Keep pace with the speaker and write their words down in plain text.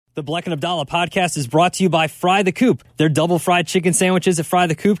The Bleck and Abdallah podcast is brought to you by Fry the Coop. Their double fried chicken sandwiches at Fry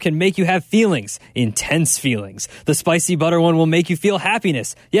the Coop can make you have feelings, intense feelings. The spicy butter one will make you feel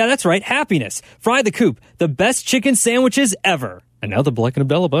happiness. Yeah, that's right, happiness. Fry the Coop, the best chicken sandwiches ever. And now the Bleck and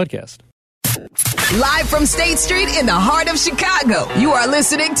Abdallah podcast. Live from State Street in the heart of Chicago, you are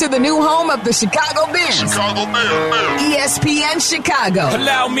listening to the new home of the Chicago Bears. Chicago Bears. ESPN Chicago.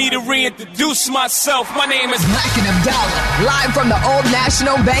 Allow me to reintroduce myself. My name is Bleck and Abdallah, live from the Old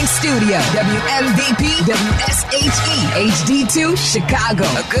National Bank Studio. WMVP, WSHE, HD2, Chicago.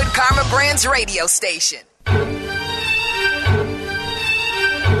 A Good Karma Brands radio station.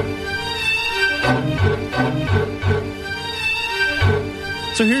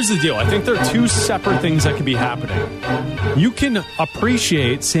 So here's the deal. I think there are two separate things that could be happening. You can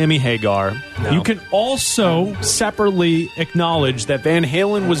appreciate Sammy Hagar. No. You can also separately acknowledge that Van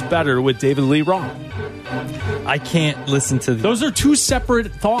Halen was better with David Lee Roth. I can't listen to Those are two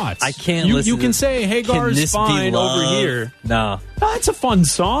separate thoughts. I can't you, listen You to can say Hagar Can is This Be fine over Love? here. No. That's a fun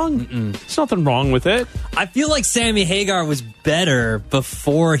song. There's nothing wrong with it. I feel like Sammy Hagar was better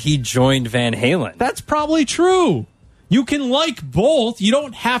before he joined Van Halen. That's probably true. You can like both. You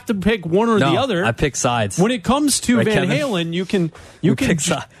don't have to pick one or the other. I pick sides. When it comes to Right, Van Kevin? Halen, you can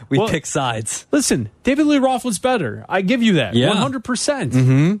pick sides. Listen, David Lee Roth was better. I give you that. Yeah.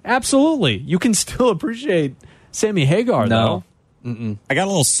 100%. Absolutely. You can still appreciate Sammy Hagar, No. though. I got a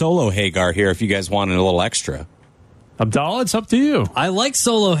little solo Hagar here if you guys wanted a little extra. Abdallah, it's up to you. I like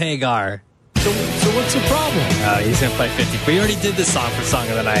solo Hagar. So what's the problem? He's going to play 50. But he already did this song for Song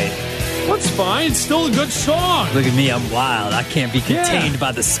of the Night. That's fine. It's still a good song. Look at me, I'm wild. I can't be contained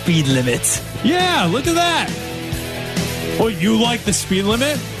by the speed limits. Yeah, look at that. Oh, you like the speed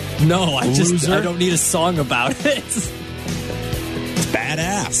limit? No, I Loser. don't need a song about it. It's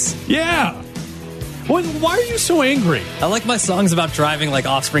badass. Yeah. Why are you so angry? I like my songs about driving like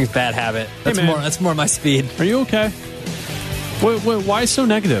Offspring's Bad Habit. That's more my speed. Are you okay? Why so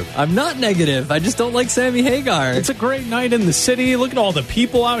negative? I'm not negative. I just don't like Sammy Hagar. It's a great night in the city. Look at all the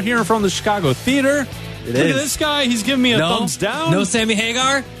people out here in front of the Chicago Theater. Look at this guy. He's giving me a thumbs down. No Sammy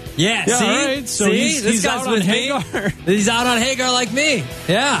Hagar? Yeah, see? All right. So see? he's guy's out on with Hagar. me. He's out on Hagar like me.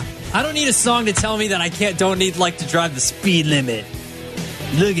 Yeah. I don't need a song to tell me that I don't need to drive the speed limit.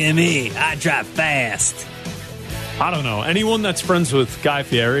 Look at me. I drive fast. I don't know. Anyone that's friends with Guy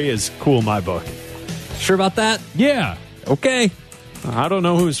Fieri is cool in my book. Sure about that? Yeah. Okay. I don't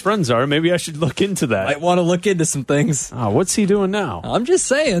know who his friends are. Maybe I should look into that. Might want to look into some things. Oh, what's he doing now? I'm just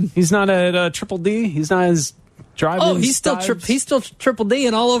saying. He's not at Triple D? He's not as driving. Oh, he's still Triple D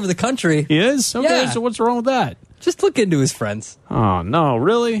and all over the country. He is? Okay, Yeah. so what's wrong with that? Just look into his friends. Oh, no,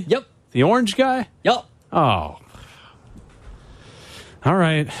 really? Yep. The orange guy? Yep. Oh. All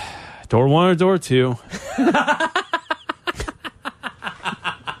right. Door one or door two?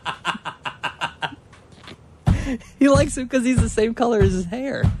 He likes him because he's the same color as his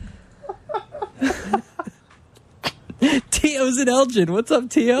hair. Tio's in Elgin. What's up,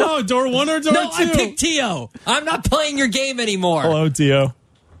 Tio? No, door one or door two? No, I picked Tio. I'm not playing your game anymore. Hello, Tio.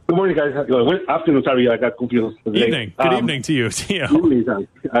 Good morning, guys. Good afternoon. Sorry, I got confused. Today. Evening. Good evening to you, Tio. Evening.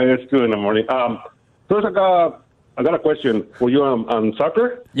 It's 2 in the morning. First, I got a question for you on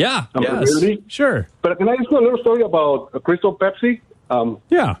soccer. Yeah. Yes. Really? Sure. But can I ask you a little story about Crystal Pepsi?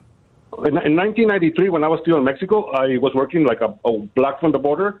 Yeah. In 1993, when I was still in Mexico, I was working like a block from the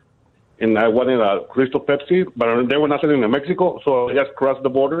border, and I wanted a Crystal Pepsi, but they were not selling in Mexico, so I just crossed the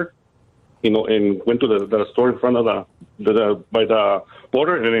border, and went to the store in front of by the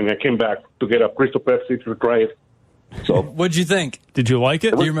border, and then I came back to get a Crystal Pepsi to try it. So What'd you think? Did you like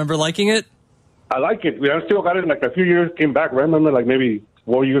it? Do you remember liking it? I like it. I still got it like a few years, came back. I remember like maybe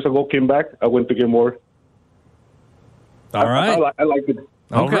 4 years ago, came back. I went to get more. All right. I like it.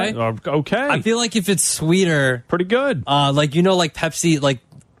 Okay. Okay. I feel like if it's sweeter, pretty good. like Pepsi,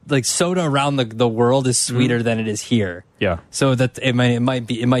 like soda around the world is sweeter than it is here. Yeah. So that it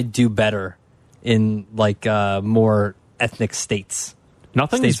might do better in more ethnic states.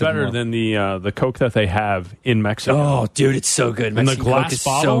 Nothing is States with better more. than the Coke that they have in Mexico. Oh, dude, it's so good. In the Mexican glass Coke is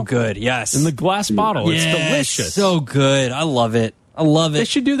bottle? so good. Yes. In the glass bottle. It's Yeah, delicious. so good. I love it. I love They it.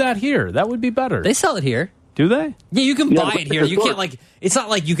 should do that here. That would be better. They sell it here. Do they? Yeah, you can buy but it here. You it's can't it's not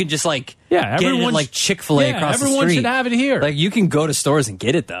like you can just get everyone it at Chick-fil-A across the everyone street. should have it here. Like you can go to stores and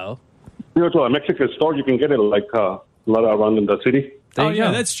get it though. To a Mexican store, you can get it like a lot around in the city. There Oh, you yeah,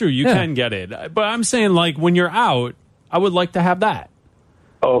 go. that's true. You Yeah. can get it. But I'm saying, when you're out, I would like to have that.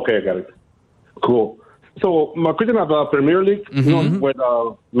 Oh, okay, I got it. Cool. So my question about Premier League, with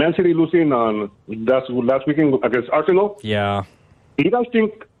Man City losing on last weekend against Arsenal. Yeah. Do you guys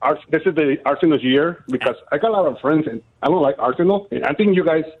think this is the Arsenal's year? Because I got a lot of friends, and I don't like Arsenal. And I think you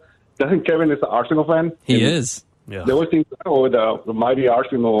guys, I think Kevin is an Arsenal fan. He is. Yeah. They always think, the mighty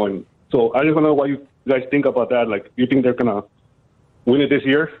Arsenal. And so I just want to know what you guys think about that. Like, you think they're going to win it this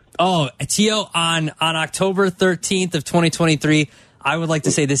year? Oh, Tio, on October 13th of 2023, I would like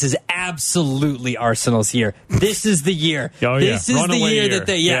to say this is absolutely Arsenal's year. This is the year. Oh, this is the year that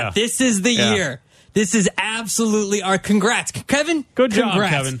they, Yeah. this is the year. This is absolutely our congrats. Kevin, Good job,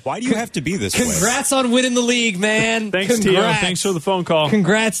 congrats. Kevin. Why do you have to be this way? Congrats on winning the league, man. Thanks, Tio. Thanks for the phone call.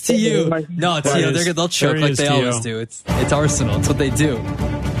 Congrats to you. No, Tio, they'll choke like they always do. It's Arsenal. It's what they do.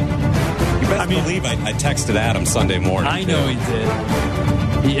 You best believe I texted Adam Sunday morning. I know he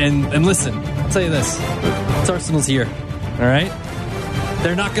did. And listen, I'll tell you this. It's Arsenal's year. All right?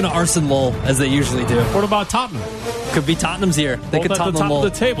 They're not going to Arsenal as they usually do. What about Tottenham? Could be Tottenham's year. They Both could at the Tottenham top of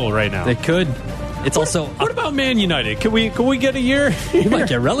the table right now. They could. It's also. What about Man United? Can we get a year? You might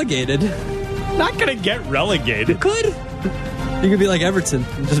get relegated. Not going to get relegated. Could. You could be like Everton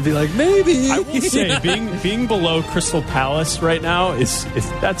and just be like, maybe. I will say being below Crystal Palace right now is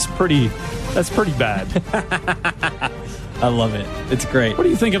that's pretty bad. I love it. It's great. What do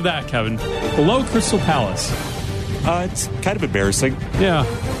you think of that, Kevin? Below Crystal Palace. It's kind of embarrassing. Yeah.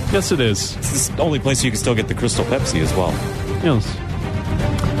 Yes, it is. It's the only place you can still get the Crystal Pepsi as well. Yes.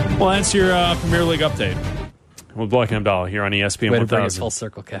 Well, that's your Premier League update with Black and Abdallah here on ESPN Way to bring it 1000 full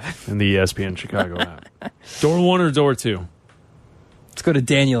circle, Kevin. and the ESPN Chicago app. Door 1 or door 2? Let's go to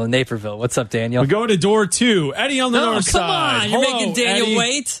Daniel in Naperville. What's up, Daniel? We go to door 2. Eddie on the north come side. on. You're Hello, making Daniel Eddie.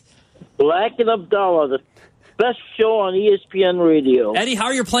 wait. Black and Abdallah, the best show on ESPN radio. Eddie, how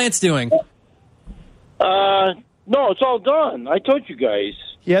are your plants doing? No, it's all done. I told you guys.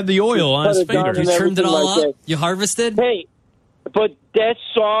 He had the oil on his Cut it down fingers. You trimmed it all like up? that. You harvested? Hey, but that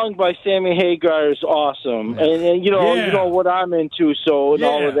song by Sammy Hagar is awesome, and you know what I'm into, so and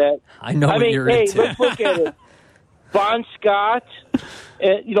all of that. I know what you're hey, into. let's look at it. Bon Scott,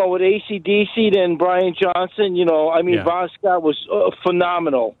 with AC/DC, then Brian Johnson. Bon Scott was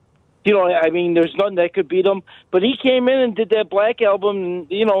phenomenal. There's nothing that could beat him. But he came in and did that Black album,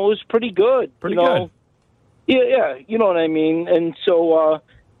 and, it was pretty good. Pretty good. Yeah, you know what I mean. And so,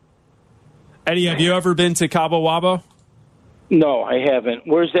 Eddie, have you ever been to Cabo Wabo? no, I haven't.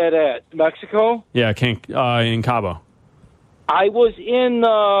 Where's that at? Mexico? Yeah, in Cabo. I was in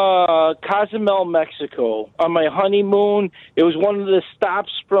Cozumel, Mexico on my honeymoon. It was one of the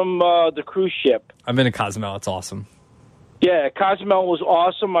stops from the cruise ship. I've been to Cozumel. It's awesome. Yeah, Cozumel was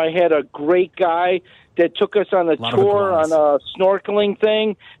awesome. I had a great guy that took us on a Lot of tour on iguanas. a snorkeling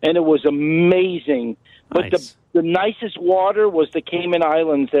thing, and it was amazing. But Nice. the nicest water was the Cayman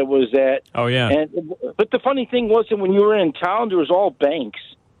Islands that was at. Oh, yeah. But the funny thing was that when you were in town, there was all banks.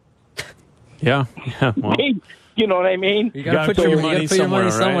 Yeah. Well, You know what I mean? You gotta put put your your money somewhere,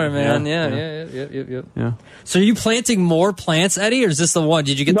 somewhere, right? man. Yeah. Yeah. So are you planting more plants, Eddie, or is this the one?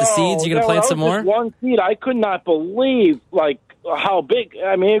 Did you get the seeds? You going to plant some more? One seed. I could not believe how big.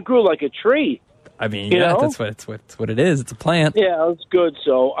 I mean, it grew like a tree. I mean, You know? that's what it is. It's a plant. Yeah, it's good.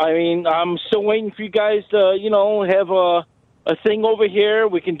 So, I'm still waiting for you guys to, have a thing over here.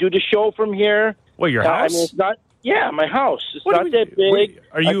 We can do the show from here. Well, your house? it's not. Yeah, my house. It's What not do we- that big. wait,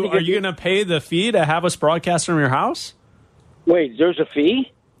 are I you think going to pay the fee to have us broadcast from your house? Wait, there's a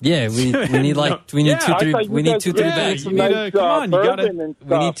fee? Yeah, we need we need Yeah, two, I three thought you we need guys 2-3 were doing bags. some You need nice, come on, you gotta- bourbon and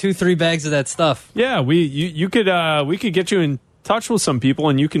We need stuff. 2-3 bags of that stuff. Yeah, you could we could get you in touch with some people,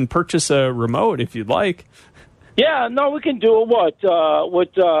 and you can purchase a remote if you'd like. Yeah, no, we can do it. What?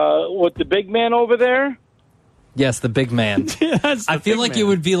 With the big man over there? Yes, the big man. That's the I feel big like man. it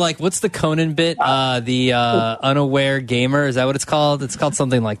would be like, what's the Conan bit? The unaware gamer. Is that what it's called? It's called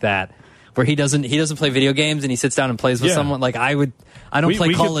something like that, where he doesn't play video games and he sits down and plays with Yeah. someone. Like I don't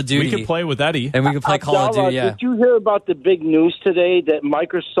play Call of Duty. We could play with Eddie. and we could play Call of Abdallah, Duty. Yeah. Did you hear about the big news today that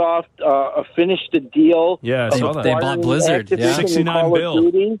Microsoft finished the deal? Yeah, I of saw that. They bought acquiring Blizzard, yeah. Activision and 69 Call bill.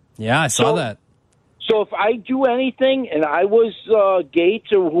 of Duty? Yeah, I saw So- that. So if I do anything and I was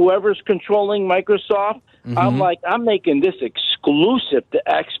Gates or whoever's controlling Microsoft, I'm making this exclusive to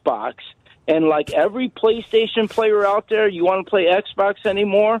Xbox. And like every PlayStation player out there, you want to play Xbox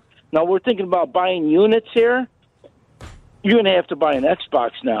anymore? Now we're thinking about buying units here. You're going to have to buy an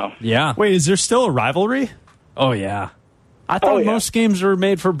Xbox now. Yeah. Wait, is there still a rivalry? Oh yeah. I thought yeah. most games were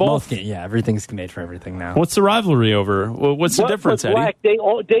made for both. Yeah, everything's made for everything now. What's the rivalry over? What's the difference, Eddie? Black, they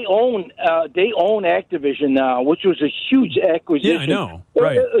own Activision now, which was a huge acquisition. Yeah, I know.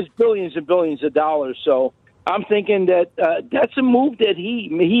 Right. It was billions and billions of dollars. So I'm thinking that that's a move that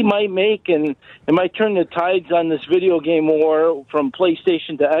he might make, and it might turn the tides on this video game war from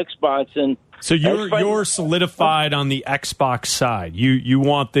PlayStation to Xbox. And So you're solidified on the Xbox side. You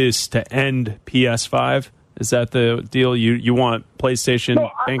want this to end PS5? Is that the deal? You want PlayStation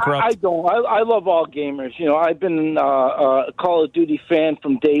bankrupt? I don't. I love all gamers. I've been a Call of Duty fan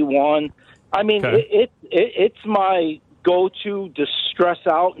from day one. I mean, it's my go-to to stress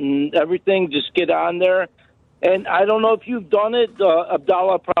out and everything. Just get on there. And I don't know if you've done it.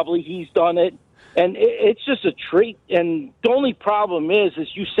 Abdallah, probably he's done it. And it's just a treat. And the only problem is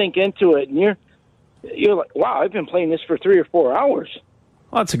you sink into it, and you're like, wow, I've been playing this for 3 or 4 hours.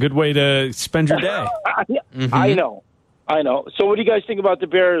 Well, that's a good way to spend your day. Mm-hmm. I know. So what do you guys think about the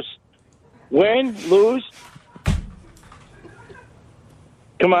Bears? Win? Lose?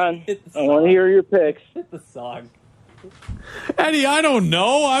 Come on. I want to hear your picks. Hit the song. Eddie, I don't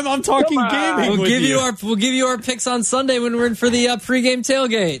know. I'm talking gaming. We'll give you our picks on Sunday when we're in for the pregame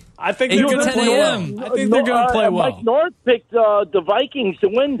tailgate. I think they're going to play well. I think they're going to play well. Mike North picked the Vikings to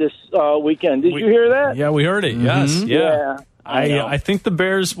win this weekend. Did you hear that? Yeah, we heard it. Mm-hmm. Yes. Yeah. I think the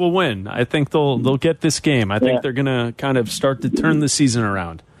Bears will win. I think they'll get this game. I think they're going to kind of start to turn the season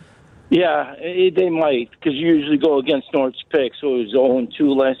around. Yeah, they might, because you usually go against North's pick, so it was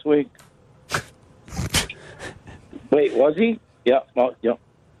 0-2 last week. Wait, was he? Yeah. Well, yeah.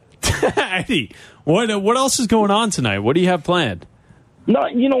 Eddie, what else is going on tonight? What do you have planned? No,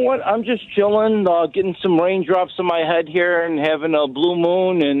 you know what? I'm just chilling, getting some raindrops on my head here and having a blue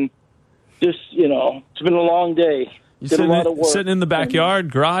moon, and just, it's been a long day. You sitting in the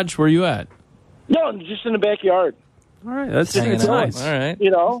backyard, garage? Where are you at? No, just in the backyard. All right, that's nice. All right.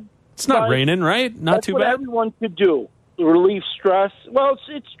 It's not raining, right? Not too bad? That's what everyone could do. Relieve stress. Well,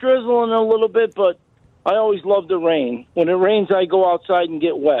 it's drizzling a little bit, but I always love the rain. When it rains, I go outside and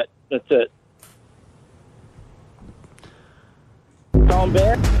get wet. That's it. Sound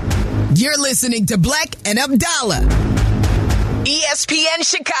bad? You're listening to Black and Abdallah. ESPN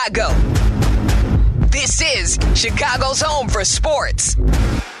Chicago. This is Chicago's home for sports.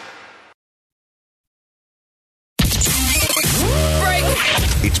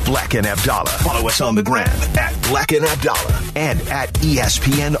 It's Black and Abdallah. Follow us on the gram at Black and Abdallah and at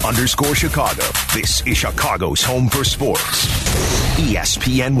ESPN_Chicago. This is Chicago's home for sports.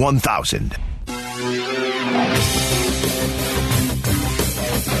 ESPN 1000.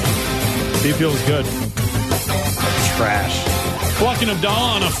 He feels good. Trash. Black and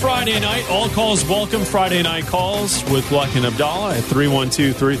Abdallah on a Friday night. All calls welcome. Friday night calls with Black and Abdallah at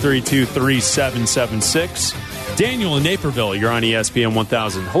 312-332-3776. Daniel in Naperville, you're on ESPN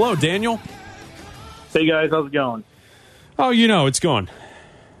 1000. Hello, Daniel. Hey, guys. How's it going? Oh, it's going.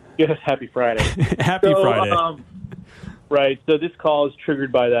 Yes, happy Friday. Happy Friday. Right. So this call is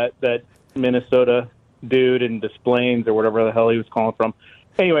triggered by that Minnesota dude in Des Plaines or whatever the hell he was calling from.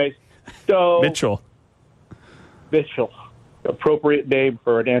 Anyways, so Mitchell. Appropriate name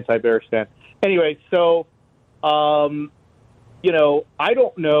for an anti-Bears fan. Anyway, so, I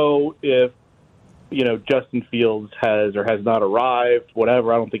don't know if, Justin Fields has or has not arrived,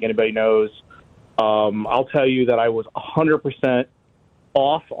 whatever. I don't think anybody knows. I'll tell you that I was 100%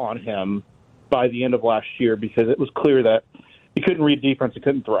 off on him by the end of last year because it was clear that he couldn't read defense, he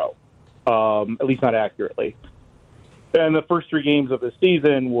couldn't throw, at least not accurately. And the first 3 games of the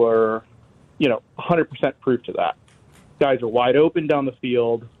season were, 100% proof to that. Guys are wide open down the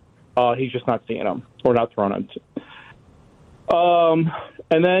field. He's just not seeing them or not throwing them. And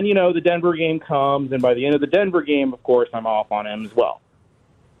then, the Denver game comes, and by the end of the Denver game, of course, I'm off on him as well.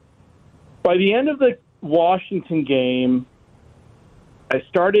 By the end of the Washington game, I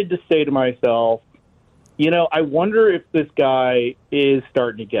started to say to myself, I wonder if this guy is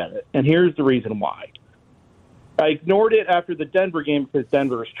starting to get it. And here's the reason why. I ignored it after the Denver game because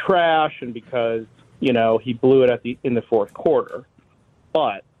Denver is trash and because, he blew it in the fourth quarter.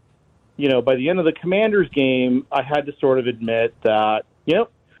 But, by the end of the Commanders game, I had to sort of admit that,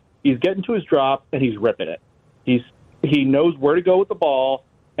 he's getting to his drop and he's ripping it. He knows where to go with the ball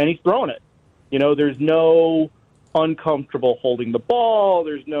and he's throwing it. There's no uncomfortable holding the ball.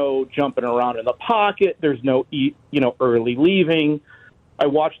 There's no jumping around in the pocket. There's no, early leaving. I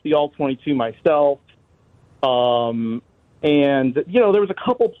watched the All-22 myself. And, there was a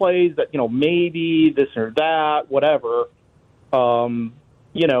couple plays that, maybe this or that, whatever.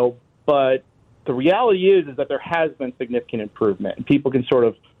 But the reality is that there has been significant improvement. And people can sort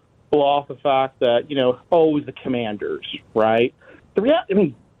of blow off the fact that, it was the Commanders, right?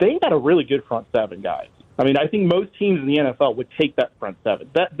 They got a really good front seven, guys. I think most teams in the NFL would take that front seven.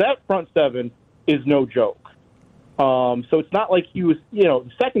 That front seven is no joke. So it's not like he was,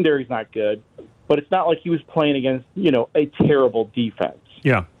 the secondary's not good, but it's not like he was playing against, a terrible defense.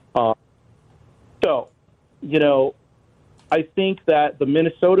 Yeah. I think that the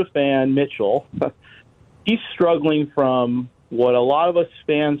Minnesota fan, Mitchell, he's struggling from what a lot of us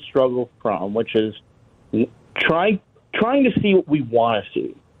fans struggle from, which is trying to see what we want to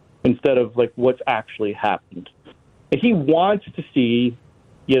see instead of like what's actually happened. And he wants to see,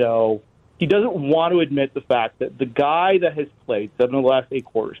 he doesn't want to admit the fact that the guy that has played 7 of the last 8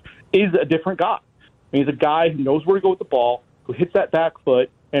 quarters is a different guy. I mean, he's a guy who knows where to go with the ball, who hits that back foot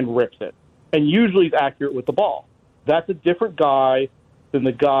and rips it, and usually is accurate with the ball. That's a different guy than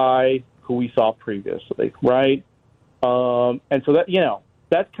the guy who we saw previously, right? And so that,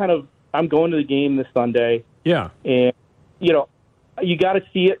 that's kind of, I'm going to the game this Sunday. Yeah. And, you got to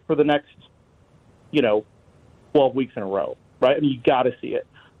see it for the next, 12 weeks in a row, right? I mean, you got to see it.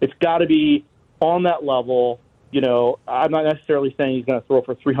 It's got to be on that level. I'm not necessarily saying he's going to throw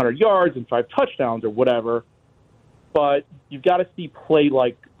for 300 yards and 5 touchdowns or whatever, but you've got to see play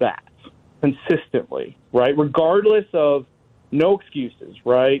like that consistently, right? Regardless of no excuses,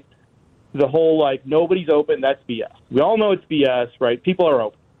 right? The whole nobody's open, that's BS. We all know it's BS, right? People are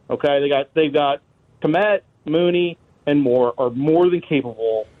open. Okay, they've got Kmet, Mooney, and Moore are more than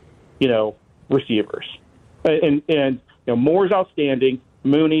capable, receivers. And Moore's outstanding,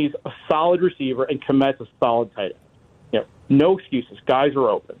 Mooney's a solid receiver, and Kmet's a solid tight end. No excuses. Guys are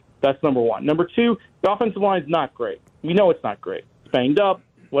open. That's number one. Number two, the offensive line is not great. We know it's not great. It's banged up,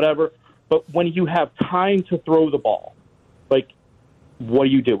 whatever. But when you have time to throw the ball, what do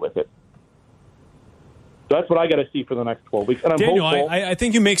you do with it? That's what I got to see for the next 12 weeks. And I'm Daniel, hopeful. I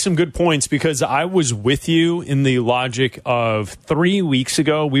think you make some good points because I was with you in the logic of 3 weeks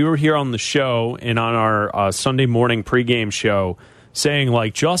ago. We were here on the show and on our Sunday morning pregame show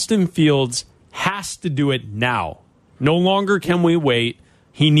saying, Justin Fields has to do it now. No longer can we wait.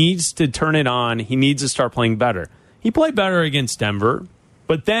 He needs to turn it on. He needs to start playing better. He played better against Denver,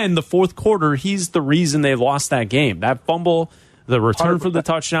 but then the fourth quarter, he's the reason they lost that game. That fumble, the return for the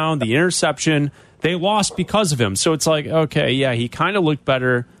touchdown, the interception, they lost because of him. So it's okay, yeah, he kind of looked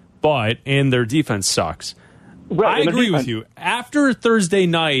better, and their defense sucks. Right, I agree with you. After Thursday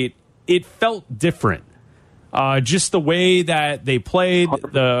night, it felt different. Just the way that they played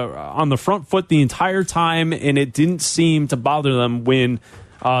on the front foot the entire time, and it didn't seem to bother them when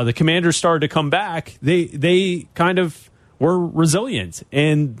the Commanders started to come back. They kind of were resilient,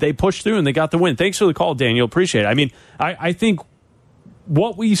 and they pushed through, and they got the win. Thanks for the call, Daniel. Appreciate it. I mean, I think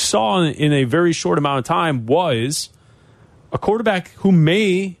what we saw in a very short amount of time was a quarterback who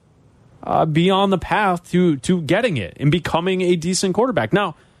may be on the path to getting it and becoming a decent quarterback.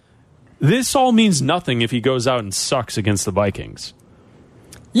 Now, this all means nothing if he goes out and sucks against the Vikings.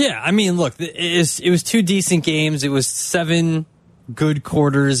 Yeah, I mean, look, it was 2 decent games. It was 7 good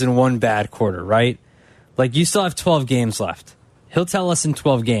quarters and 1 bad quarter, right? You still have 12 games left. He'll tell us in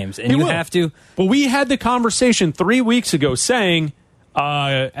 12 games, and you have to. But we had the conversation 3 weeks ago saying,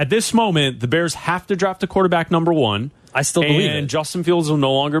 at this moment, the Bears have to draft a quarterback number 1. I still believe it. And Justin Fields will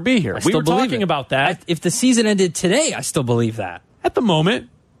no longer be here. We were talking about that. If the season ended today, I still believe that. At the moment,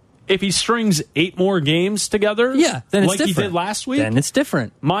 if he strings 8 more games together, then it's like different. He did last week, then it's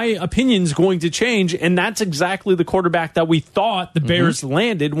different. My opinion's going to change, and that's exactly the quarterback that we thought the Bears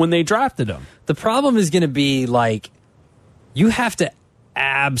landed when they drafted him. The problem is going to be you have to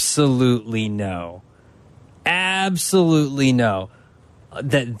absolutely know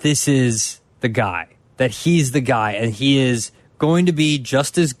that this is the guy, that he's the guy, and he is going to be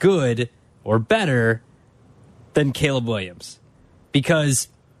just as good or better than Caleb Williams. Because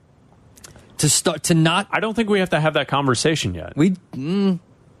I don't think we have to have that conversation yet. I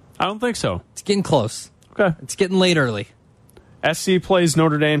don't think so. It's getting close. Okay. It's getting late early. SC plays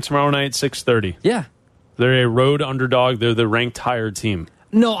Notre Dame tomorrow night, 6:30. Yeah. They're a road underdog. They're the ranked higher team.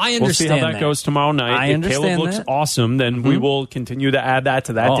 No, I understand. We'll see how that goes tomorrow night. If Caleb looks awesome, then we will continue to add that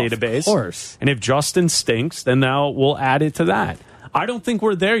to that database. Of course. And if Justin stinks, then now we'll add it to that. I don't think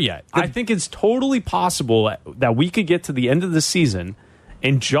we're there yet. I think it's totally possible that we could get to the end of the season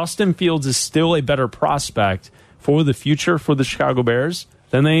and Justin Fields is still a better prospect for the future for the Chicago Bears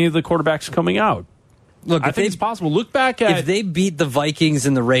than any of the quarterbacks coming out. Look, I think it's possible. Look back at... If they beat the Vikings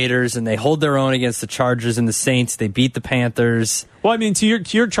and the Raiders and they hold their own against the Chargers and the Saints, they beat the Panthers. Well, I mean, to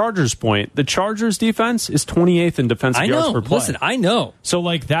your Chargers point, the Chargers defense is 28th in defensive yards per play. Listen, I know. So,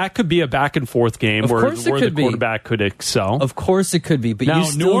 that could be a back-and-forth game where the quarterback could excel. Of course it could be. But now, you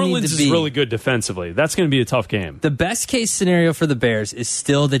still New Orleans need to is really good defensively. That's going to be a tough game. The best-case scenario for the Bears is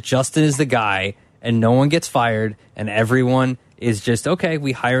still that Justin is the guy and no one gets fired and everyone is just, okay,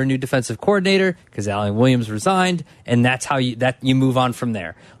 we hire a new defensive coordinator because Allen Williams resigned, and that's how you move on from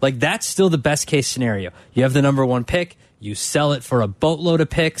there. That's still the best case scenario. You have the number 1 pick. you sell it for a boatload of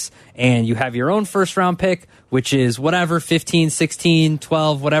picks, and you have your own first-round pick, which is whatever, 15, 16,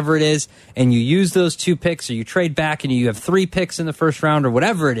 12, whatever it is, and you use those 2 picks, or you trade back and you have 3 picks in the first round or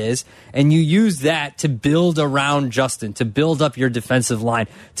whatever it is, and you use that to build around Justin, to build up your defensive line,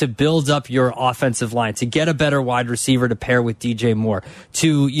 to build up your offensive line, to get a better wide receiver to pair with DJ Moore,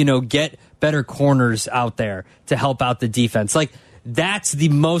 to, get better corners out there to help out the defense. Like, that's the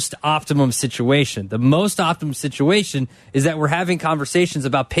most optimum situation. The most optimum situation is that we're having conversations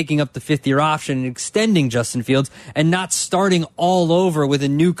about picking up the 5th-year option and extending Justin Fields and not starting all over with a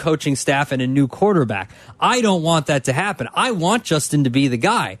new coaching staff and a new quarterback. I don't want that to happen. I want Justin to be the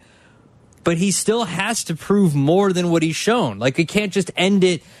guy. But he still has to prove more than what he's shown. Like, we can't just end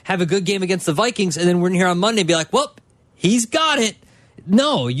it, have a good game against the Vikings, and then we're in here on Monday and be like, well, he's got it.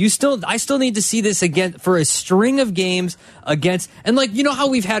 No, I still need to see this again for a string of games against, and how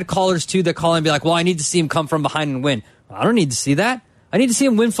we've had callers too that call and be like, well, I need to see him come from behind and win. Well, I don't need to see that. I need to see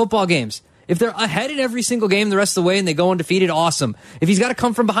him win football games. If they're ahead in every single game the rest of the way and they go undefeated, awesome. If he's got to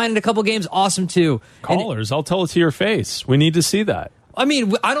come from behind in a couple games, awesome too. Callers, I'll tell it to your face. We need to see that. I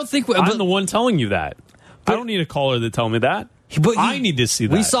mean, I don't think I'm the one telling you that. I don't need a caller to tell me that. I need to see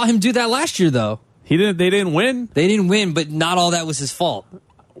that. We saw him do that last year, though. They didn't win. They didn't win, but not all that was his fault.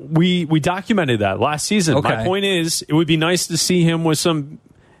 We documented that last season. Okay. My point is, it would be nice to see him with some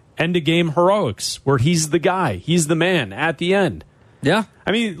end-of-game heroics where he's the guy. He's the man at the end. Yeah.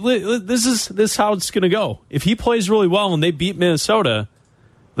 I mean, this is how it's going to go. If he plays really well and they beat Minnesota,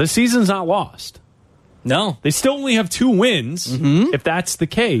 the season's not lost. No. They still only have 2 wins, if that's the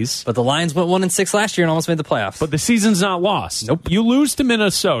case. But the Lions went 1-6 last year and almost made the playoffs. But the season's not lost. Nope. You lose to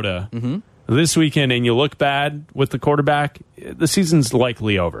Minnesota this weekend and you look bad with the quarterback, the season's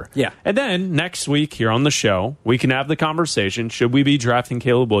likely over. Yeah. And then next week here on the show, we can have the conversation, should we be drafting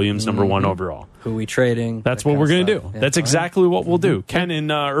Caleb Williams number 1 overall? Who are we trading? That's what we're going to do. Yeah, that's exactly what we'll do. Ken in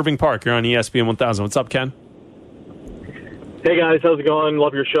Irving Park, you're on ESPN 1000. What's up, Ken? Hey, guys. How's it going?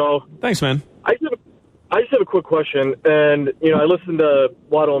 Love your show. Thanks, man. I just have a quick question, and I listen to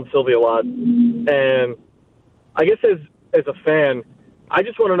Waddle and Sylvie a lot, and I guess as a fan, I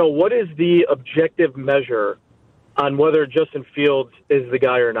just want to know, what is the objective measure on whether Justin Fields is the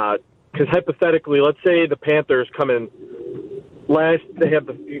guy or not? Because hypothetically, let's say the Panthers come in last, they have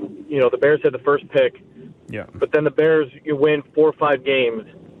the Bears had the first pick, but then the Bears win 4 or 5 games.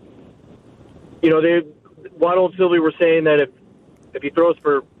 Waddle and Sylvie were saying that if he throws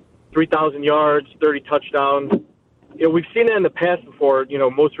for 3,000 yards, 30 touchdowns. We've seen that in the past before,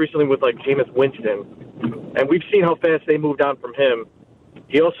 most recently with Jameis Winston. And we've seen how fast they moved on from him.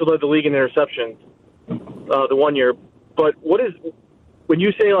 He also led the league in interceptions the one year. But when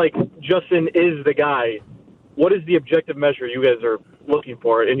you say Justin is the guy, what is the objective measure you guys are looking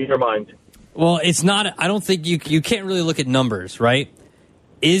for in your mind? Well, it's not, I don't think you can't really look at numbers, right?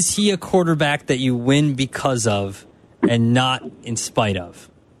 Is he a quarterback that you win because of and not in spite of?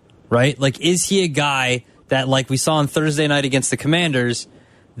 Right? Is he a guy that, we saw on Thursday night against the Commanders,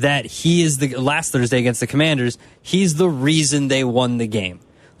 that he is last Thursday against the Commanders, he's the reason they won the game.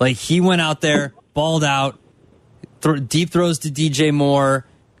 He went out there, balled out, deep throws to DJ Moore,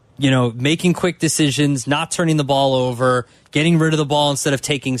 making quick decisions, not turning the ball over, getting rid of the ball instead of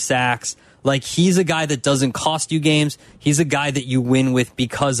taking sacks. He's a guy that doesn't cost you games. He's a guy that you win with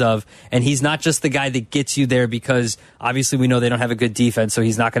because of, and he's not just the guy that gets you there because obviously we know they don't have a good defense, so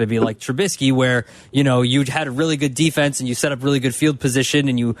he's not going to be like Trubisky where, you had a really good defense and you set up really good field position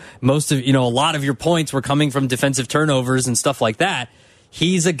and a lot of your points were coming from defensive turnovers and stuff like that.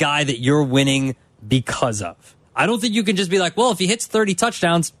 He's a guy that you're winning because of. I don't think you can just be like, well, if he hits 30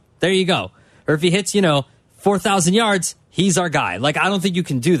 touchdowns, there you go. Or if he hits, 4,000 yards, he's our guy. I don't think you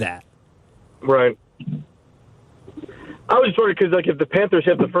can do that. Right. I was just wondering because, if the Panthers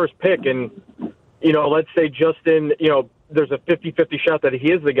have the first pick and, let's say Justin, there's a 50-50 shot that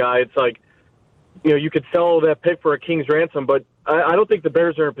he is the guy, it's you could sell that pick for a king's ransom, but I don't think the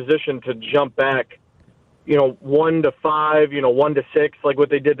Bears are in a position to jump back, 1 to 5, 1 to 6, like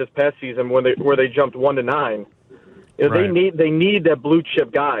what they did this past season where they jumped 1 to 9. Right. They need that blue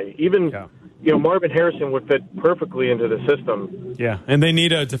chip guy. Even Marvin Harrison would fit perfectly into the system. Yeah, and they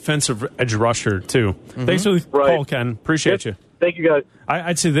need a defensive edge rusher, too. Thanks for the call, Ken. Appreciate you. Thank you, guys.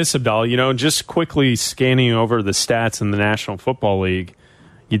 I'd say this, Abdallah, just quickly scanning over the stats in the National Football League,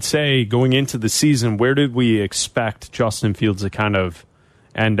 you'd say going into the season, where did we expect Justin Fields to kind of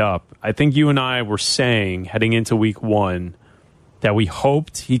end up? I think you and I were saying, heading into week 1, that we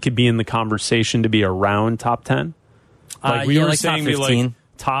hoped he could be in the conversation to be around top 10. We were saying top 15.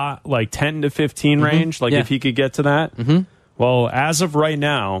 Top 10 to 15 range, if he could get to that. Well, as of right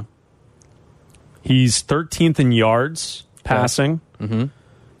now, He's 13th in yards passing. Mm-hmm.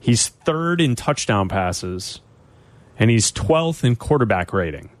 He's 3rd in touchdown passes. And he's 12th in quarterback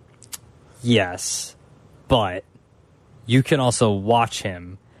rating. Yes, but you can also watch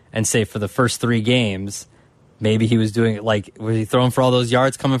him and say for the first 3 games, maybe he was doing it like, was he throwing for all those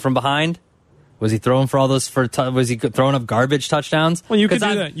yards coming from behind? Was he throwing for all those was he throwing up garbage touchdowns? Well, you could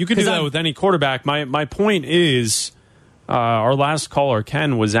do that. You could do that with any quarterback. My point is, our last caller,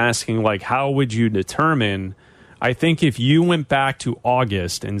 Ken, was asking, like, how would you determine? I think if you went back to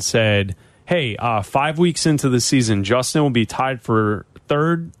August and said, hey, 5 weeks into the season, Justin will be tied for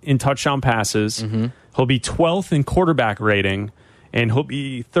 3rd in touchdown passes. Mm-hmm. He'll be 12th in quarterback rating, and he'll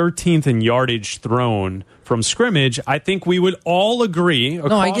be 13th in yardage thrown from scrimmage. I think we would all agree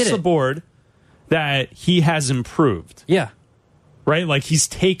across the board that he has improved. Yeah. Right? Like, he's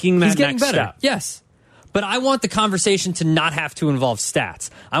taking that next step. Yes. But I want the conversation to not have to involve stats.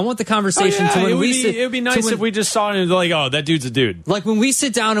 I want the conversation to when we sit. It would be nice if we just saw it and like, oh, that dude's a dude. Like when we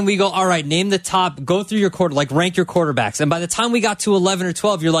sit down and we go, all right, name the top, go through your quarter, like rank your quarterbacks. And by the time we got to 11 or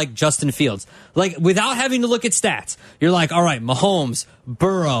 12, you're like Justin Fields. Like without having to look at stats, you're like, all right, Mahomes,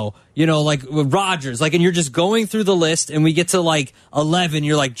 Burrow, like Rodgers, like, and you're just going through the list and we get to like 11,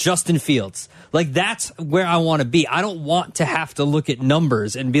 you're like Justin Fields. Like that's where I want to be. I don't want to have to look at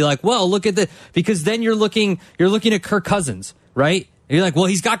numbers and be like, well, look at because then you're looking at Kirk Cousins, right? And you're like, well,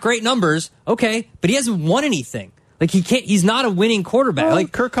 he's got great numbers. Okay. But he hasn't won anything. Like he's not a winning quarterback. Well,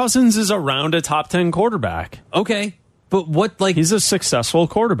 like Kirk Cousins is around a top 10 quarterback. Okay. But he's a successful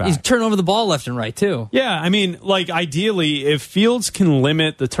quarterback. He's turning over the ball left and right too. Yeah, I mean, like ideally, if Fields can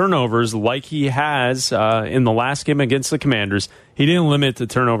limit the turnovers like he has in the last game against the Commanders, he didn't limit the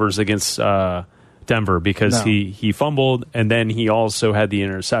turnovers against Denver because he fumbled and then he also had the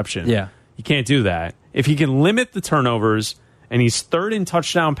interception. Yeah, you can't do that. If he can limit the turnovers and he's 3rd in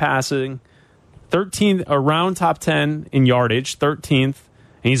touchdown passing, 13th around top 10 in yardage, 13th.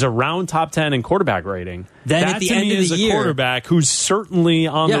 And he's around top 10 in quarterback rating. Then that at the to end me of is the a year, quarterback who's certainly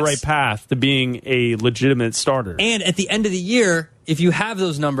on the right path to being a legitimate starter. And at the end of the year, if you have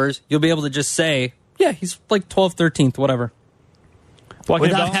those numbers, you'll be able to just say, yeah, he's like 12th, 13th, whatever.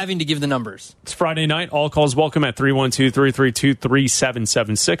 Without having to give the numbers. It's Friday night. All calls welcome at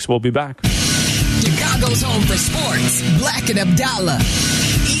 312-332-3776. We'll be back. Chicago's home for sports. Black and Abdallah.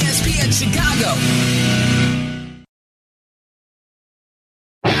 ESPN Chicago.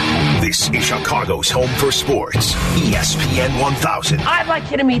 This is Chicago's home for sports. ESPN 1000. I'd like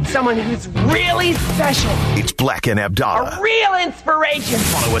you to meet someone who's really special. It's Black and Abdallah. A real inspiration.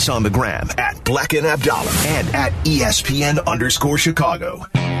 Follow us on the gram at Black and Abdallah and at ESPN_Chicago.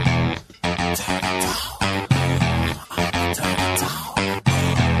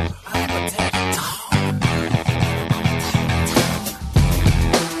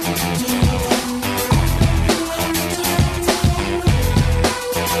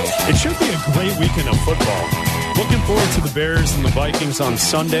 It should be a great weekend of football. Looking forward to the Bears and the Vikings on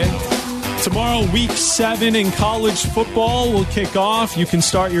Sunday. Tomorrow, week 7 in college football will kick off. You can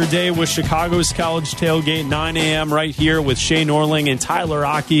start your day with Chicago's College Tailgate, 9 a.m. right here with Shane Orling and Tyler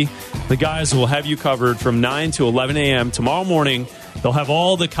Aki. The guys will have you covered from 9 to 11 a.m. tomorrow morning. They'll have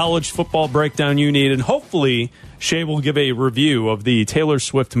all the college football breakdown you need, and hopefully Shay will give a review of the Taylor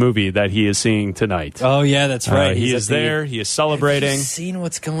Swift movie that he is seeing tonight. Oh, yeah, that's right. He is there. He is celebrating. Have you seen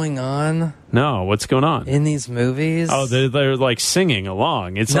what's going on? No, what's going on? In these movies? Oh, they're like singing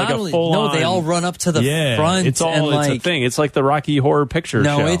along. It's Not like a full No, they all run up to the front. It's a thing. It's like the Rocky Horror Picture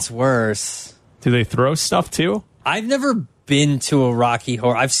Show. No, it's worse. Do they throw stuff too? I've never been to a Rocky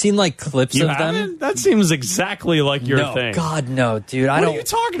Horror. I've seen like clips of them. That seems exactly like your thing. God, no, dude. What are you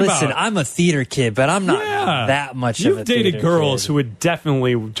talking about? Listen, I'm a theater kid, but I'm not that much of a You've dated girls who would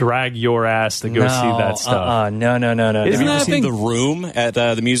definitely drag your ass to go see that stuff. No. Have you ever seen The Room at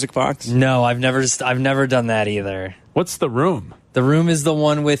the Music Box? No, I've never done that either. What's The Room? The Room is the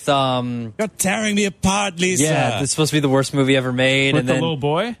one with You're tearing me apart, Lisa. Yeah, it's supposed to be the worst movie ever made. With the little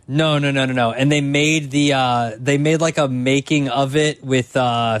boy? No. And they made like a making of it with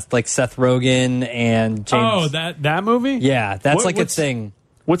like Seth Rogen and James. Oh, that movie? Yeah, that's a thing.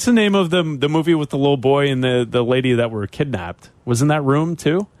 What's the name of the movie with the little boy and the lady that were kidnapped? Wasn't that Room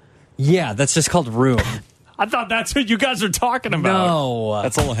too? Yeah, that's just called Room. I thought that's what you guys are talking about. No.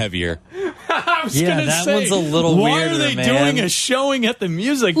 That's a little heavier. I was gonna that say, one's a little weirder, why are they doing a showing at the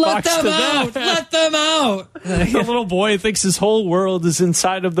Music Box to that? Let them out! The little boy thinks his whole world is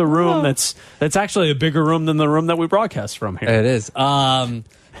inside of the room. That's actually a bigger room than the room that we broadcast from here. It is. No,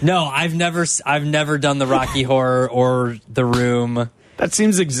 I've never done the Rocky Horror or The Room. That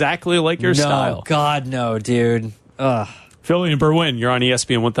seems exactly like your style. God, no, dude. Ugh. Philly and Berwyn, you're on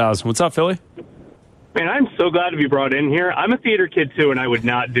ESPN 1000. What's up, Philly? Man, I'm so glad to be brought in here. I'm a theater kid, too, and I would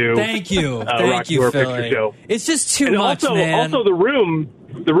not do Thank you. Thank Rocky you, Horror Philly. Picture Show. It's just too and much, man. Also, the room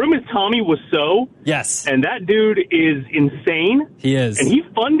is Tommy Wiseau. Yes. And that dude is insane. He is. And he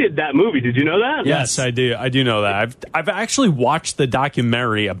funded that movie. Did you know that? Yes, I do. I do know that. I've actually watched the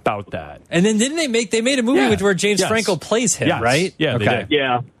documentary about that. And then didn't they made a movie where James Franco plays him, right? Yeah, okay. they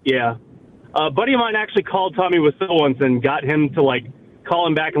did. Yeah. A buddy of mine actually called Tommy Wiseau once and got him to, call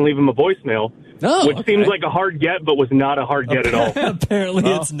him back and leave him a voicemail. Oh, which seems like a hard get, but was not a hard get at all. Apparently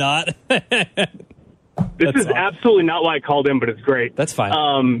it's not. This is absolutely not why I called in, but it's great. That's fine.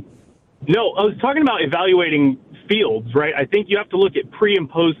 No, I was talking about evaluating Fields, right? I think you have to look at pre and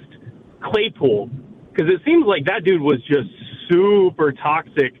post Claypool, because it seems like that dude was just super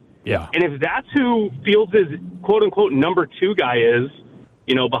toxic. Yeah. And if that's who Fields' quote unquote number 2 guy is,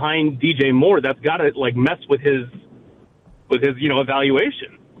 behind DJ Moore, that's got to mess with his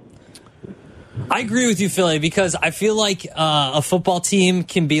evaluation. I agree with you, Philly, because I feel like a football team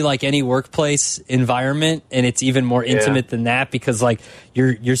can be like any workplace environment, and it's even more intimate than that because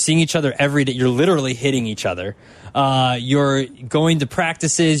you're seeing each other every day. You're literally hitting each other. You're going to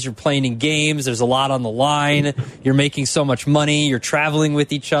practices. You're playing in games. There's a lot on the line. You're making so much money. You're traveling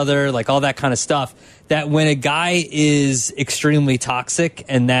with each other, all that kind of stuff. That when a guy is extremely toxic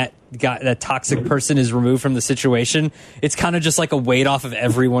and that toxic person is removed from the situation, it's kind of just like a weight off of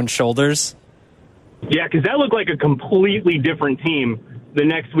everyone's shoulders. Yeah, because that looked like a completely different team the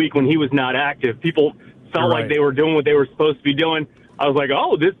next week when he was not active. People felt like they were doing what they were supposed to be doing. I was like,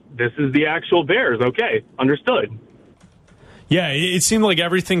 oh, this is the actual Bears. Okay, understood. Yeah, it seemed like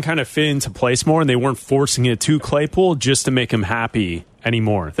everything kind of fit into place more, and they weren't forcing it to Claypool just to make him happy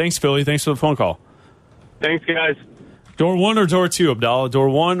anymore. Thanks, Philly. Thanks for the phone call. Thanks, guys. Door 1 or door 2, Abdallah? Door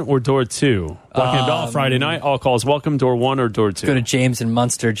 1 or door 2? Black and Abdallah, Friday night. All calls welcome. Door 1 or door 2? Go to James and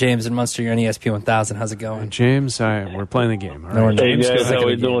Munster. James and Munster, you're on ESP 1000. How's it going? James, we're playing the game. All right. Hey, James, guys, how are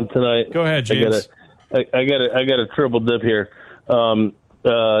we doing tonight? Go ahead, James. I got a triple dip here.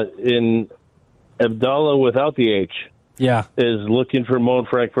 In Abdallah without the H. Yeah. Is looking for Mo in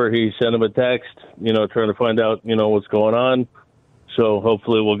Frankfurt. He sent him a text, trying to find out, what's going on. So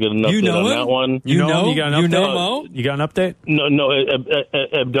hopefully we'll get an update on that one. You know him? You got an update? Mo? You got an update? No,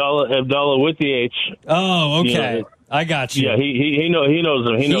 Abdallah with the H. Oh, okay. I got you. Yeah, he knows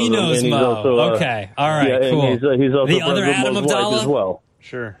him. He knows Mo. Also, okay. All right, yeah, cool. He's also the other Adam Abdallah as well.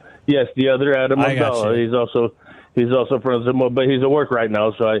 Sure. Yes, the other Adam Abdallah. you. He's also friends with Mo, but he's at work right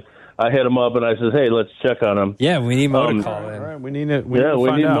now, so I hit him up and I said, "Hey, let's check on him." Yeah, we need Mo to call in. All right, we need to we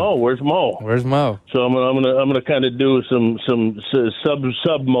need out. Mo. Where's Mo? So I'm gonna kind of do some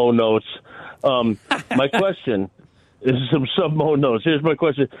sub Mo notes. My question is some sub Mo notes. Here's my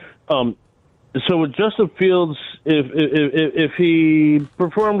question. So with Justin Fields, if he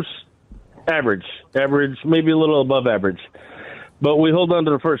performs average, maybe a little above average, but we hold on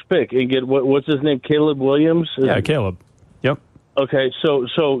to the first pick and get what's his name, Caleb Williams? Caleb. Yep. Okay,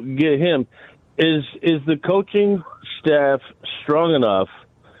 so get him. Is the coaching staff strong enough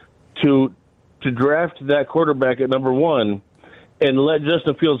to draft that quarterback at number 1 and let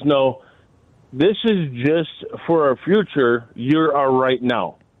Justin Fields know this is just for our future? You're our right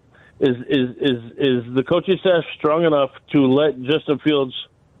now. Is the coaching staff strong enough to let Justin Fields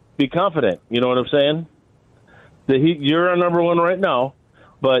be confident? You know what I'm saying? That you're our number 1 right now,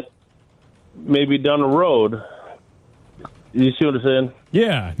 but maybe down the road. You see what I'm saying?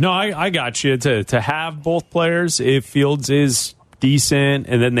 Yeah. No, I got you. To have both players, if Fields is decent,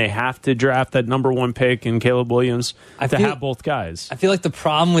 and then they have to draft that number 1 pick in Caleb Williams, have both guys. I feel like the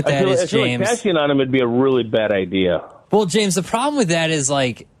problem with that is, James, like passing on him would be a really bad idea. Well, James, the problem with that is,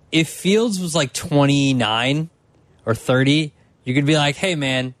 if Fields was 29 or 30, you could be like, hey,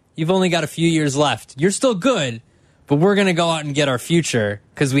 man, you've only got a few years left. You're still good, but we're going to go out and get our future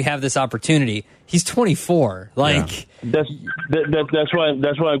because we have this opportunity. He's 24. That's why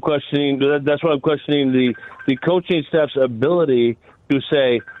I'm questioning. That's why I'm questioning the coaching staff's ability to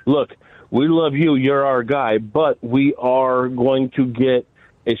say, look, we love you. You're our guy, but we are going to get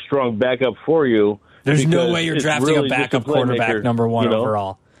a strong backup for you. There's no way you're drafting a backup quarterback number 1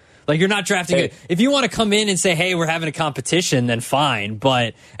 overall. You're not drafting it. If you want to come in and say, hey, we're having a competition, then fine.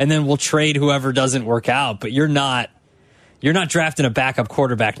 And then we'll trade whoever doesn't work out. But you're not drafting a backup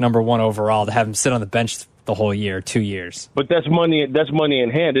quarterback number 1 overall to have him sit on the bench the whole year, 2 years. But that's money in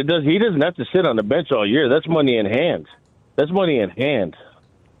hand. He doesn't have to sit on the bench all year. That's money in hand.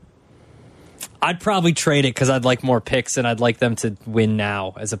 I'd probably trade it because I'd like more picks and I'd like them to win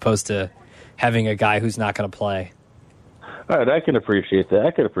now as opposed to having a guy who's not going to play. All right, I can appreciate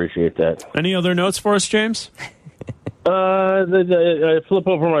that. Any other notes for us, James? I flip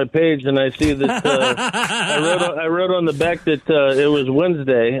over my page and I see that I wrote on the back that it was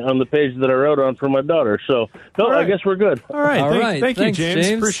Wednesday on the page that I wrote on for my daughter. So, I guess we're good. All right. Thank you, James.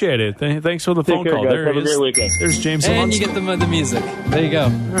 Appreciate it. Thanks for the phone call. Guys. Have a great weekend. There's James. And you get the music. There you go. All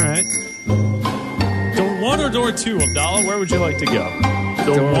right. Door 1 or door 2, Abdallah? Where would you like to go?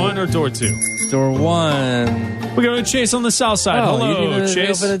 Door 1 or door 2? Door 1. We're going to Chase on the south side. Oh, Hello, you need to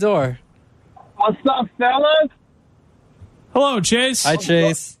Chase. open the door. What's up, fellas? Hello, Chase. Hi,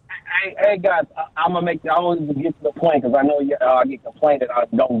 Chase. Hey guys, I'm gonna make. I don't even get to the point because I know I get complained that I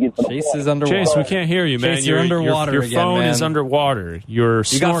don't get to the Chase point. is underwater. Chase, we can't hear you, man. Chase, you're underwater your again, phone man. is underwater. You're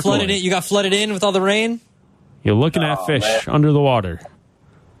You got flooded snorkeling. in. You got flooded in with all the rain. You're looking at fish under the water.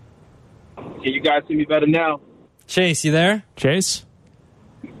 Can you guys see me better now? Chase, you there? Chase?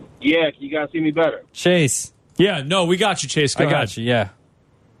 Yeah, can you guys see me better? Chase. Yeah, no, we got you, Chase. Go I ahead. got you. Yeah.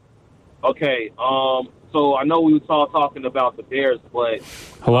 Okay. So I know we was all talking about the Bears, but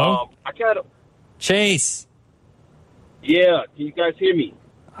hello. I kind of. Chase. Yeah, can you guys hear me?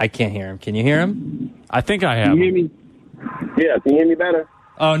 I can't hear him. Can you hear him? I think I have. Can you hear me? Yeah, can you hear me better?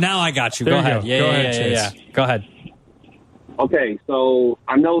 Oh, now I got you. There Go you ahead. go. Yeah, Go yeah, ahead, yeah, Chase. yeah. Go ahead. Okay, so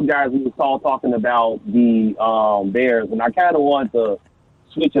I know, guys, we was all talking about the Bears, and I kind of want to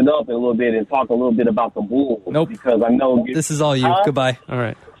switch it up a little bit and talk a little bit about the Bulls. Nope. Because I know This is all you. Goodbye. All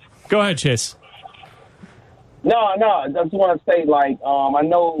right. Go ahead, Chase. No, I just want to say, like, I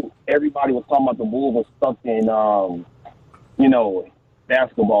know everybody was talking about the Bulls were stuck in,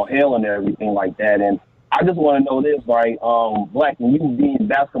 basketball hell and everything like that. And I just want to know this, right? Black, and you being a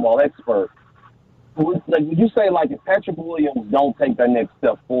basketball expert, would you say, like, if Patrick Williams don't take that next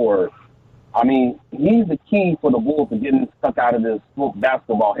step forward, I mean, he's the key for the Bulls to getting stuck out of this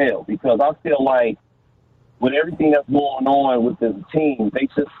basketball hell, because I feel like with everything that's going on with this team, they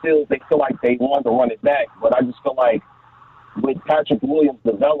feel like they want to run it back. But I just feel like with Patrick Williams'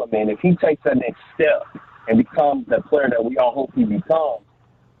 development, if he takes that next step and becomes that player that we all hope he becomes,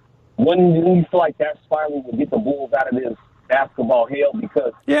 wouldn't you feel like that finally would get the Bulls out of this basketball hell?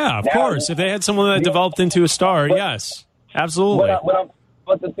 Because of course. If they had someone that developed into a star, yes, absolutely.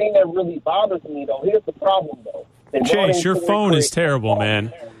 But the thing that really bothers me, though, here's the problem, though. Chase, your phone is terrible,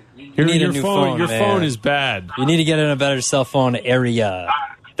 man. You need a new phone. Your man. phone is bad. You need to get in a better cell phone area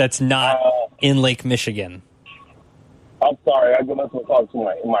that's not in Lake Michigan. I'm sorry, I must have talked to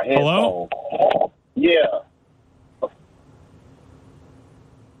my headphone. Hello? Yeah.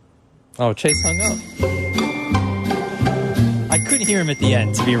 Oh, Chase hung up. I couldn't hear him at the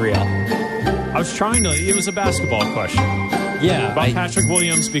end, to be real. I was trying to. It was a basketball question. Yeah. About Patrick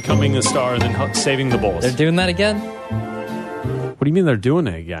Williams becoming a star and then saving the Bulls. They're doing that again? What do you mean they're doing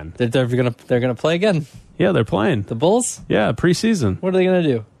it again? They're gonna play again. Yeah, they're playing. The Bulls? Yeah, preseason. What are they gonna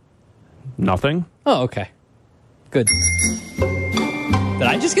do? Nothing. Oh, okay. Good. Did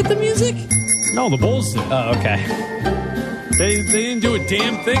I just get the music? No, the Bulls did. Oh, okay. They didn't do a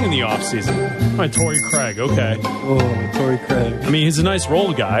damn thing in the offseason. My Torrey Craig, okay. Oh, Torrey Craig. I mean, he's a nice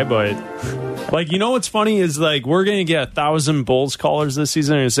role guy, but like, you know what's funny is like we're gonna get 1,000 Bulls callers this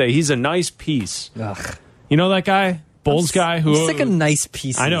season and say he's a nice piece. Ugh. You know that guy? Bulls guy who I'm sick of nice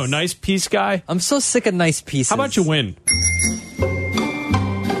pieces. I know, nice piece guy. I'm so sick of nice pieces. How about you win?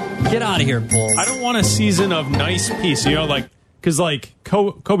 Get out of here, Bulls. I don't want a season of nice piece, like, because like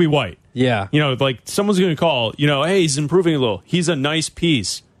Kobe White. Yeah. Like someone's going to call, hey, he's improving a little. He's a nice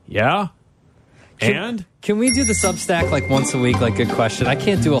piece. Yeah? Can we do the Substack like once a week? Like, good question. I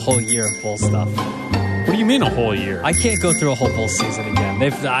can't do a whole year of Bull stuff. What do you mean a whole year? I can't go through a whole Bull season again.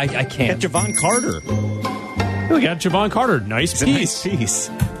 I can't. Get Javon Carter. We got Javon Carter. Nice piece. Nice piece.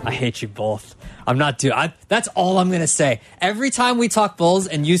 I hate you both. I'm not doing. That's all I'm going to say. Every time we talk Bulls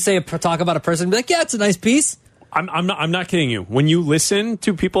and you talk about a person, be like, yeah, it's a nice piece. I'm not kidding you. When you listen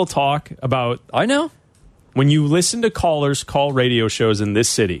to people talk about, I know. When you listen to callers call radio shows in this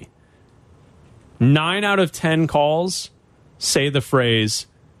city, 9 out of 10 calls say the phrase,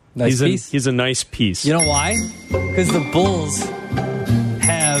 nice piece. He's a nice piece. You know why? Because the Bulls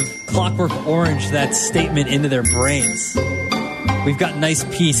have Clockwork Orange that statement into their brains. We've got nice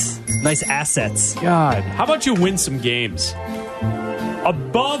piece, nice assets. God, how about you win some games?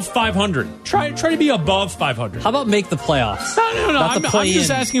 Above 500. Try to be above 500. How about make the playoffs? No. I'm just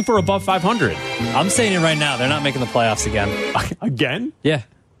asking for above 500. I'm saying it right now. They're not making the playoffs again. Again? Yeah.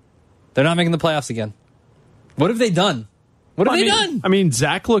 They're not making the playoffs again. What have they done? What have they done? I mean,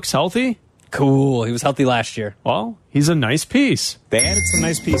 Zach looks healthy. Cool. He was healthy last year. Well, he's a nice piece. They added some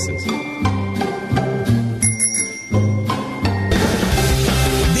nice pieces.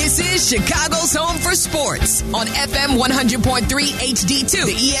 This is Chicago's home for sports on FM 100.3 HD2,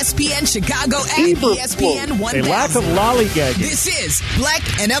 the ESPN Chicago app, ESPN 1000. A lack of lollygagging. This is Black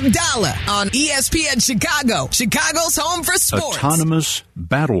and Abdallah on ESPN Chicago, Chicago's home for sports. Autonomous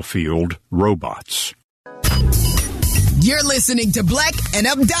battlefield robots. You're listening to Black and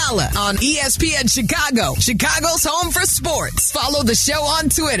Abdallah on ESPN Chicago, Chicago's home for sports. Follow the show on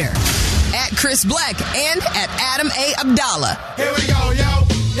Twitter at Chris Black and at Adam A. Abdallah. Here we go, yo.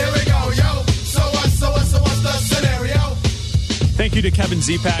 Here we go, yo. So what's the scenario? Thank you to Kevin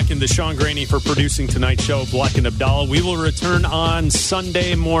Zepak and Deshaun Graney for producing tonight's show, Black and Abdallah. We will return on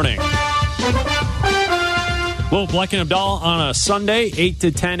Sunday morning. Well, Black and Abdallah on a Sunday, 8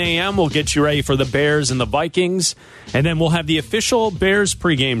 to 10 a.m. We'll get you ready for the Bears and the Vikings. And then we'll have the official Bears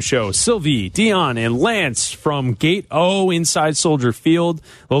pregame show. Sylvie, Dion, and Lance from Gate O inside Soldier Field.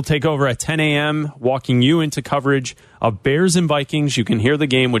 They'll take over at 10 a.m., walking you into coverage of Bears and Vikings. You can hear the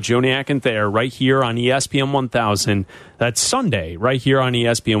game with Joniak and Thayer right here on ESPN 1000. That's Sunday, right here on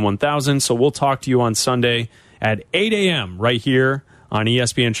ESPN 1000. So we'll talk to you on Sunday at 8 a.m. right here on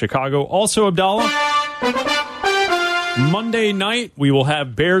ESPN Chicago. Also, Abdallah, Monday night, we will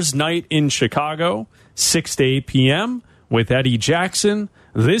have Bears Night in Chicago, 6 to 8 p.m. with Eddie Jackson.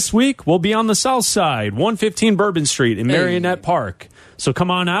 This week, we'll be on the South Side, 115 Bourbon Street in Marionette Park. So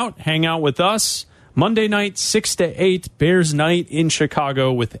come on out, hang out with us. Monday night, 6 to 8, Bears Night in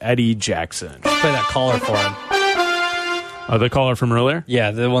Chicago with Eddie Jackson. Play that caller for him. The caller from earlier?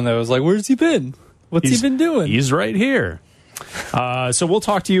 Yeah, the one that was like, where's he been? What's he been doing? He's right here. So we'll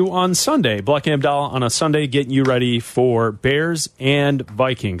talk to you on Sunday. Black and Abdallah on a Sunday, getting you ready for Bears and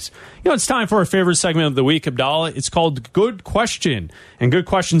Vikings. You know, it's time for our favorite segment of the week, Abdallah. It's called Good Question. And Good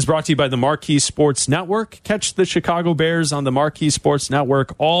Questions brought to you by the Marquee Sports Network. Catch the Chicago Bears on the Marquee Sports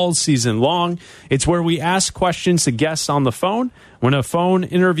Network all season long. It's where we ask questions to guests on the phone. When a phone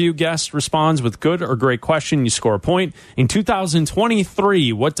interview guest responds with good or great question, you score a point. In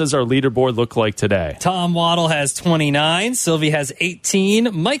 2023, what does our leaderboard look like today? Tom Waddle has 29, Sylvie has 18,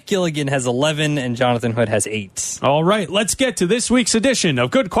 Mike Gilligan has 11, and Jonathan Hood has 8. All right, let's get to this week's edition of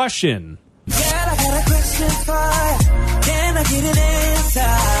Good Question. Yeah, I got a question for. Can I get an answer?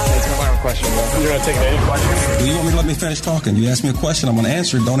 It's my final question, bro. You're going to take any question? Do you want me to let me finish talking? You ask me a question, I'm going to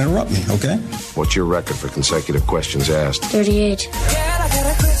answer it. Don't interrupt me, okay? What's your record for consecutive questions asked? 38. Yeah, I got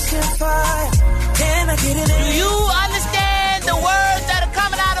a question for. Can I get an answer? Do you understand the words that are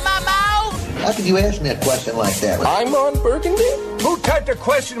coming out of my mouth? How could you ask me a question like that? I'm on Burgundy. Who typed a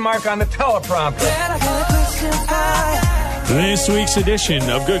question mark on the teleprompter? Yeah, I got a question for. This week's edition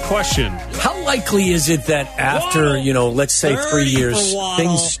of Good Question. How likely is it that after, let's say 3 years,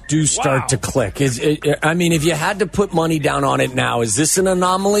 things do start to click? I mean, if you had to put money down on it now, is this an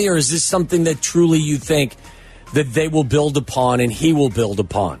anomaly or is this something that truly you think that they will build upon and he will build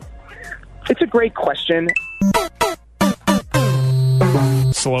upon? It's a great question.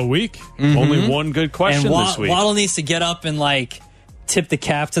 Slow week. Only one good question and this week. Waddle needs to get up and, tip the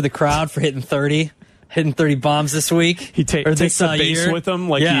cap to the crowd for hitting 30 bombs this week. He takes the base with him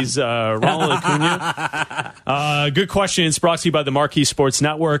he's Ronald Acuna. Good question. It's brought to you by the Marquee Sports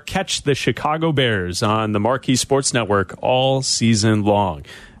Network. Catch the Chicago Bears on the Marquee Sports Network all season long.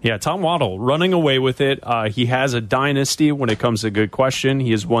 Yeah, Tom Waddle running away with it. He has a dynasty when it comes to Good Question.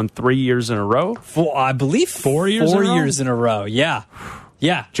 He has won 3 years in a row. I believe 4 years. 4 years in a row. Yeah.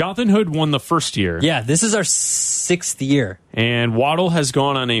 Yeah. Jonathan Hood won the first year. Yeah, this is our 6th year. And Waddle has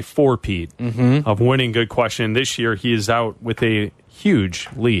gone on a four-peat of winning Good Question. This year, he is out with a huge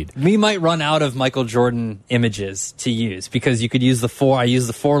lead. We might run out of Michael Jordan images to use because you could use the 4. I used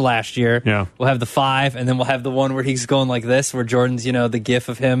the 4 last year. Yeah. We'll have the 5, and then we'll have the one where he's going like this, where Jordan's, the gif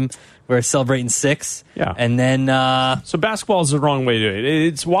of him, we're celebrating 6. Yeah. And then... so basketball is the wrong way to do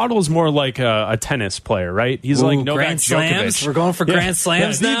it. Waddle's more like a tennis player, right? He's like Novak Grand Slams? Djokovic. We're going for Grand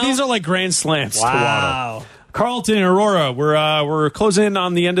Slams now? These are like Grand Slams to Wow. Waddle. Carlton and Aurora, we're closing in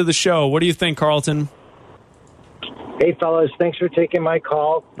on the end of the show. What do you think, Carlton? Hey, fellas, thanks for taking my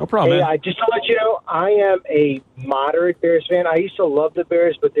call. No problem, man. Just to let you know, I am a moderate Bears fan. I used to love the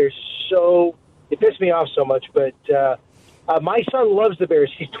Bears, but it pissed me off so much. But my son loves the Bears.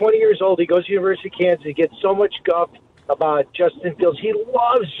 He's 20 years old. He goes to University of Kansas. He gets so much guff about Justin Fields. He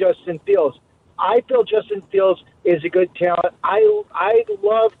loves Justin Fields. I feel Justin Fields is a good talent. I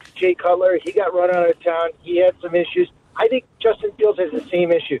loved Jay Cutler. He got run out of town. He had some issues. I think Justin Fields has the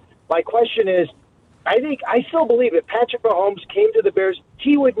same issue. My question is, I still believe if Patrick Mahomes came to the Bears,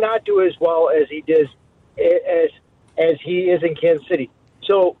 he would not do as well as he did as he is in Kansas City.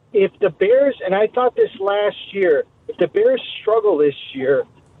 So if the Bears, and I thought this last year, if the Bears struggle this year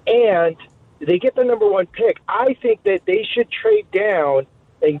and they get the number 1 pick, I think that they should trade down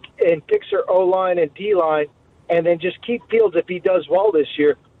and fix their O-line and D-line, and then just keep Fields if he does well this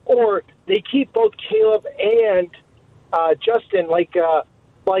year, or they keep both Caleb and Justin like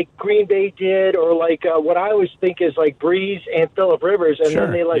Green Bay did, or like what I always think is like Breeze and Phillip Rivers, and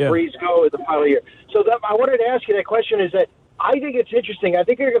then they let Breeze go at the final year. So I wanted to ask you that question is that I think it's interesting. I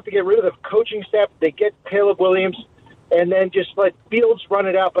think they're going to have to get rid of the coaching staff. They get Caleb Williams, and then just let Fields run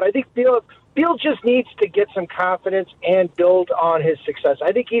it out. But I think Fields just needs to get some confidence and build on his success.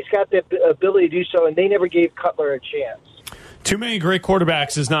 I think he's got the ability to do so, and they never gave Cutler a chance. Too many great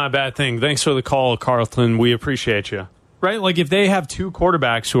quarterbacks is not a bad thing. Thanks for the call, Carlton. We appreciate you. Right? Like, if they have two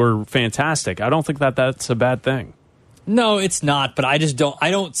quarterbacks who are fantastic, I don't think that's a bad thing. No, it's not, but I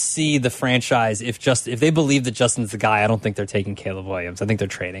don't see the franchise if they believe that Justin's the guy. I don't think they're taking Caleb Williams. I think they're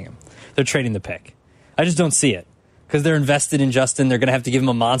trading him. They're trading the pick. I just don't see it because they're invested in Justin. They're going to have to give him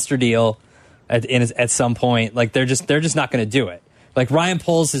a monster deal at some point. Like, they're just not going to do it. Like, Ryan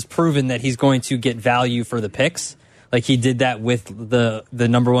Poles has proven that he's going to get value for the picks. Like, he did that with the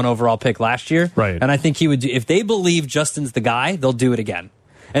number 1 overall pick last year. Right. And I think he would do, if they believe Justin's the guy, they'll do it again.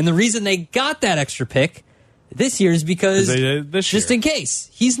 And the reason they got that extra pick this year is because just in case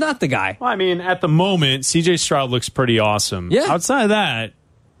he's not the guy. Well, I mean, at the moment, CJ Stroud looks pretty awesome. Yeah. Outside of that,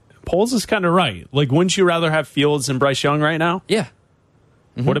 Poles is kind of right. Like, wouldn't you rather have Fields than Bryce Young right now? Yeah.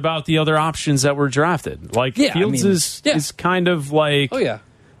 Mm-hmm. What about the other options that were drafted? Like, Fields is kind of like,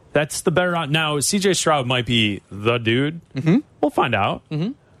 that's the better option. Now, CJ Stroud might be the dude. Mm-hmm. We'll find out.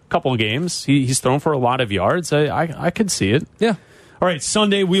 Mm-hmm. Couple of games. He's thrown for a lot of yards. I could see it. Yeah. All right,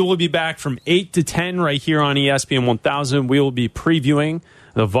 Sunday we will be back from 8 to 10 right here on ESPN 1000. We will be previewing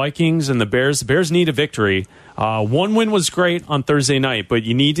the Vikings and the Bears. The Bears need a victory. One win was great on Thursday night, but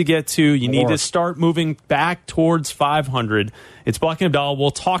you need to get need to start moving back towards 500. It's Black and Abdallah.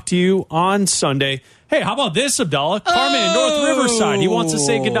 We'll talk to you on Sunday. Hey, how about this, Abdallah? Carmen in North Riverside. He wants to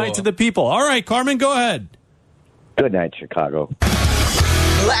say goodnight to the people. All right, Carmen, go ahead. Good night, Chicago.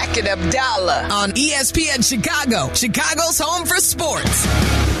 Black and Abdallah on ESPN Chicago, Chicago's home for sports.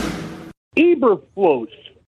 Eberflus